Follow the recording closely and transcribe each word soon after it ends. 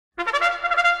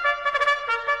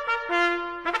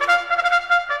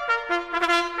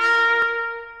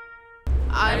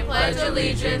pledge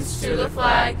allegiance to the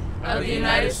flag of the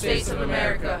United States of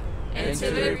America and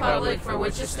to the republic for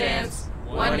which it stands,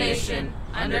 one nation,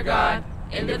 under God,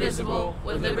 indivisible,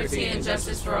 with liberty and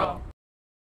justice for all.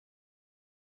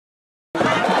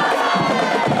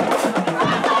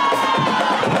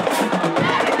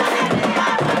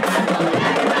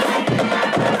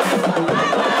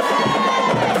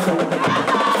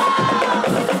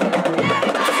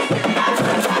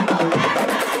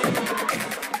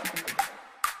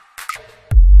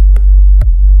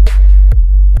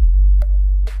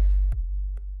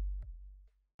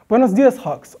 Buenos días,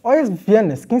 Hawks. Hoy es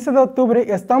viernes 15 de octubre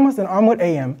y estamos en Armwood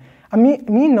AM.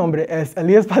 Mi nombre es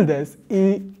Elías Valdés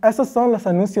y esos son los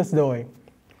anuncios de hoy.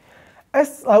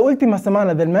 Es la última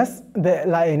semana del mes de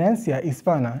la herencia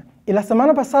hispana y la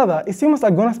semana pasada hicimos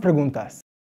algunas preguntas.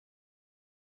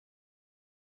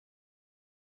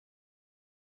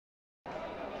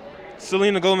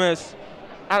 Selena Gomez,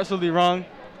 absolutely wrong.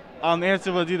 The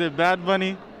answer was either Bad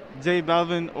Bunny, J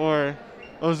Balvin, or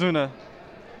Ozuna.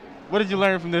 What did you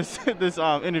learn from this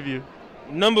interview?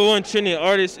 Number one trending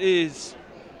artist is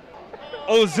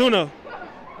Ozuna.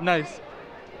 Nice.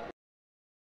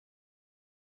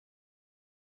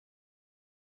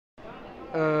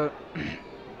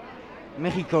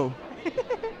 Mexico.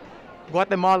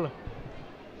 Guatemala.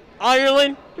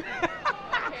 Ireland.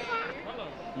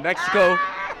 Mexico.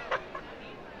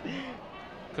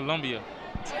 Colombia.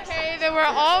 Okay, they were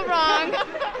all wrong.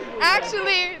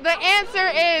 Actually, the answer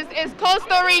is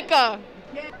Costa Rica.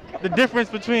 The difference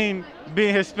between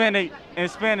being Hispanic and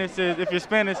Spanish is if you're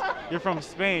Spanish, you're from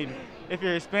Spain. If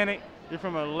you're Hispanic, you're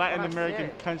from a Latin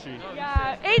American country.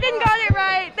 Yeah, Aiden got it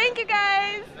right. Thank you,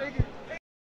 guys.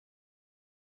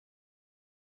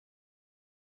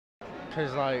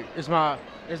 Cause like it's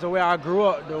the way I grew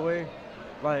up, the way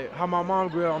like how my mom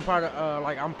grew up.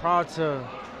 I'm proud to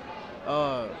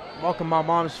walk in my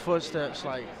mom's footsteps,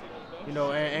 like, you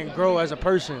know, and grow as a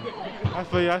person. I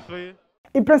feel you.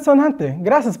 Impresionante,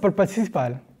 gracias por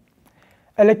participar.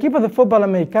 El equipo de fútbol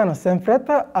americano se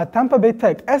enfrenta a Tampa Bay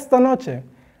Tech esta noche.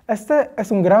 Este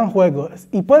es un gran juego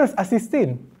y puedes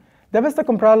asistir. Debes de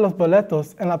comprar los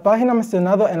boletos en la página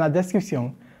mencionada en la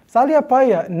descripción. Sal y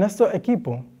apoya nuestro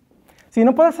equipo. Si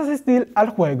no puedes asistir al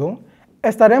juego,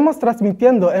 estaremos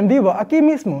transmitiendo en vivo aquí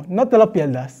mismo, no te lo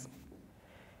pierdas.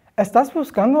 ¿Estás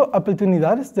buscando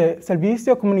oportunidades de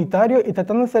servicio comunitario y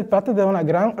tratando de ser parte de una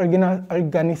gran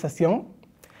organización?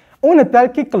 Únete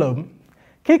al Key Club.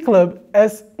 Key Club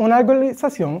es una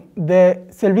organización de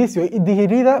servicio y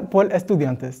dirigida por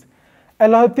estudiantes.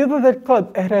 El objetivo del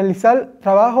club es realizar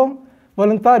trabajo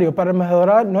voluntario para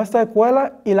mejorar nuestra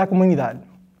escuela y la comunidad.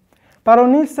 Para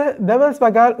unirse, debes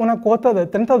pagar una cuota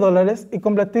de $30 y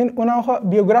completar una hoja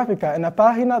biográfica en la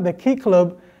página de Key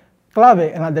Club,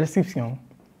 clave en la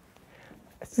descripción.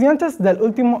 Estudiantes del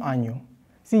último año.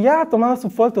 Si ya ha tomado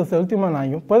sus fotos del último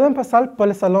año, pueden pasar por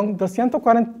el salón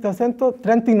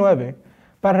 239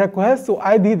 para recoger su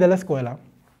ID de la escuela.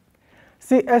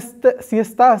 Si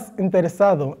estás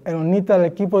interesado en unirte al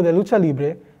equipo de lucha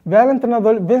libre, ve al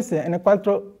entrenador Vince en el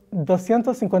cuarto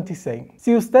 256.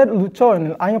 Si usted luchó en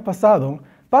el año pasado,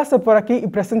 pase por aquí y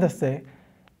preséntese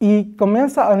y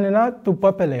comienza a ordenar tu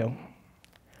papeleo.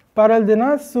 Para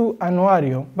ordenar su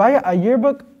anuario, vaya a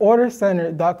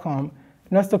yearbookordercenter.com.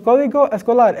 Nuestro código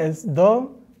escolar es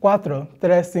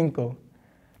 2435.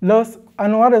 Los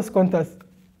anuarios cuestan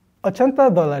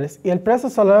 $80 y el precio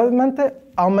solamente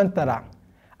aumentará.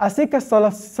 Así que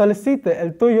solo solicite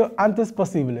el tuyo antes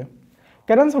posible.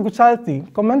 Queremos escuchar de ti.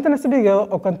 Comenten este video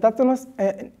o contáctanos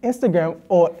en Instagram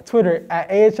o Twitter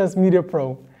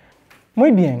 @AHSMediaPro.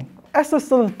 Muy bien, eso es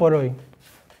todo por hoy.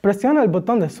 Presiona el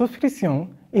botón de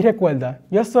suscripción y recuerda,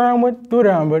 yo soy Armwood, tú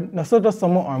eres Armwood, nosotros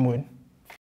somos Armwood.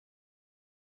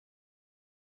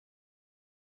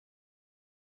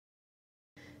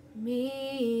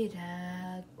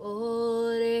 Mirad,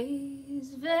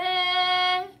 podréis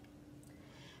ver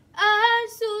al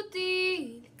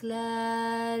sutil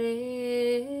clarear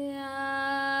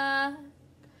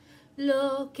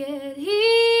lo querido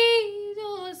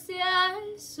se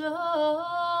alzó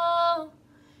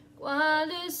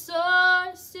cuando el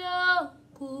sol se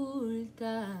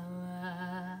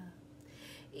ocultaba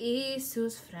y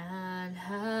sus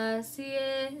franjas y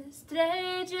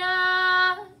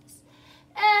estrellas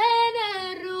en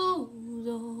el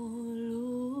rudo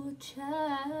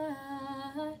luchar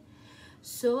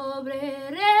sobre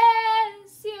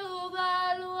recio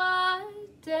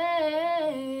baluarte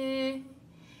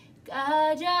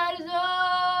gallardo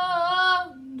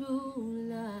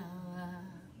ondulaba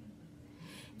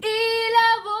y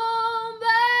la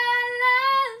bomba al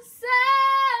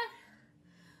lanzar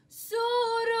su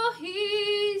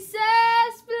rugiz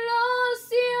explotó.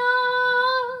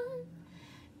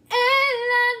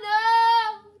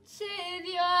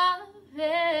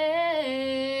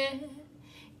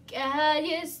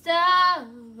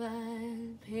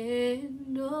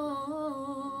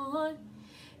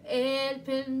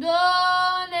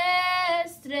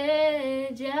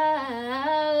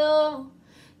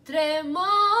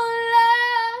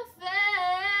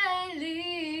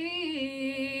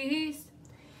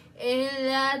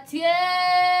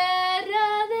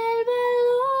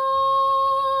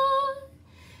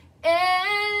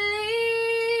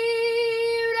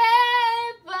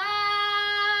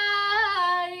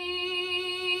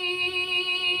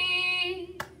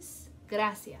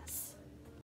 Gracias.